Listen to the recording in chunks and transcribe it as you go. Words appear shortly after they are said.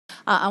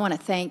I want to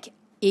thank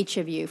each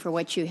of you for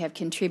what you have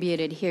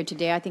contributed here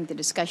today. I think the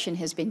discussion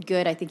has been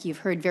good. I think you've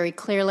heard very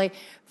clearly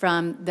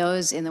from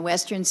those in the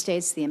western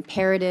states the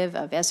imperative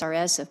of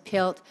SRS, of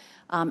PILT,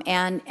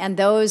 and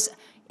those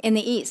in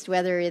the east,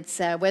 whether it's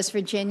West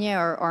Virginia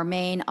or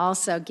Maine,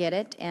 also get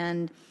it.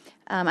 And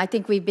I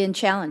think we've been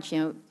challenged. You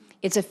know,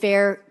 it's a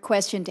fair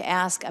question to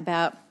ask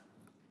about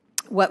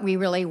what we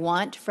really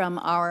want from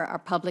our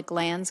public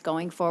lands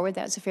going forward.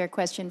 That's a fair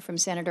question from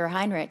Senator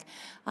Heinrich.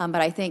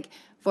 But I think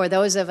for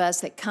those of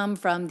us that come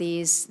from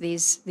these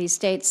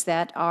states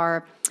that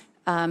are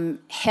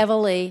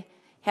heavily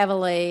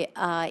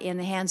in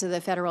the hands of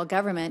the federal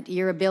government,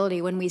 your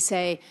ability, when we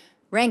say,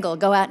 Wrangle,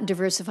 go out and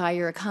diversify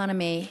your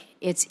economy,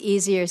 it's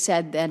easier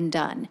said than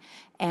done.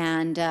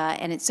 And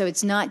so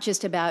it's not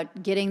just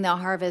about getting the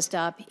harvest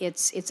up,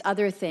 it's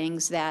other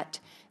things that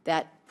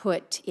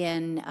put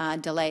in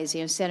delays.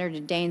 You know, Senator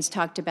Daines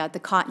talked about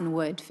the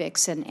cottonwood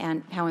fix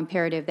and how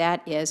imperative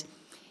that is.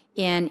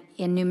 In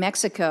New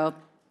Mexico,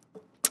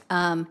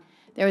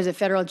 there was a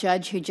federal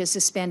judge who just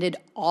suspended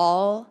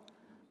all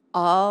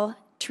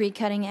tree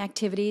cutting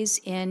activities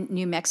in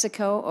New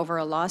Mexico over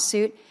a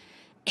lawsuit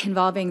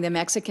involving the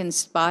Mexican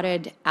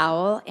spotted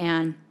owl.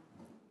 And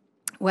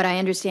what I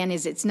understand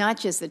is it's not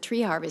just the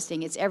tree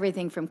harvesting, it's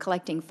everything from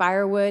collecting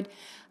firewood.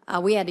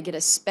 We had to get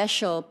a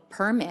special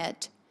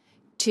permit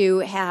to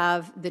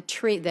have the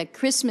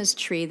Christmas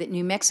tree that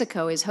New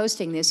Mexico is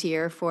hosting this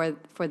year for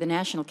the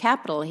national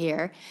capital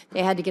here.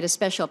 They had to get a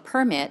special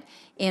permit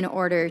in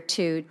order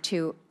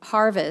to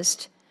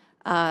harvest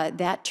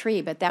that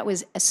tree, but that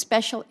was a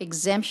special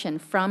exemption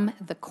from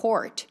the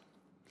court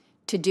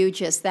to do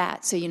just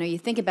that. So, you know, you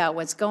think about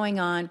what's going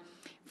on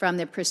from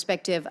the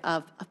perspective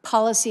of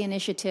policy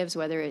initiatives,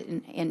 whether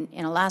in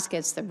Alaska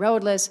it's the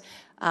roadless,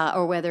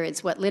 or whether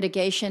it's what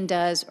litigation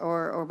does,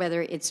 or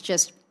whether it's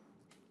just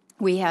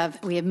we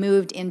have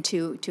moved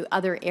into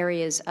other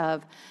areas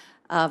of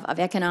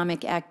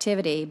economic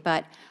activity.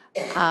 But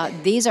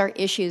these are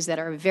issues that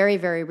are very,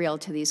 very real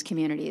to these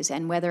communities.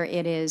 And whether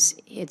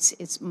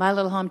it's my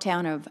little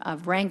hometown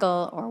of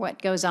Wrangell, or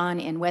what goes on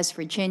in West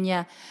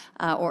Virginia,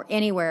 or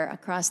anywhere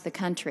across the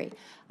country,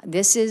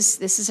 this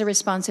is a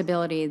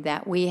responsibility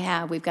that we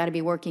have. We've got to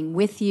be working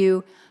with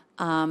you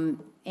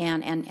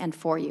and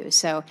for you.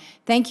 So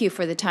thank you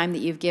for the time that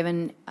you've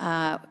given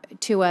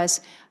to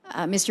us.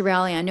 Mr.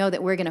 Rowley, I know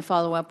that we're going to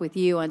follow up with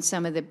you on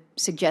some of the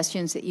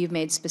suggestions that you've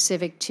made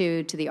specific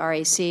to the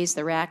RACs,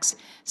 the RACs.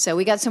 So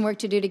we got some work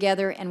to do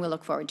together, and we'll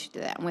look forward to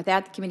that. And with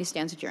that, the committee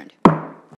stands adjourned.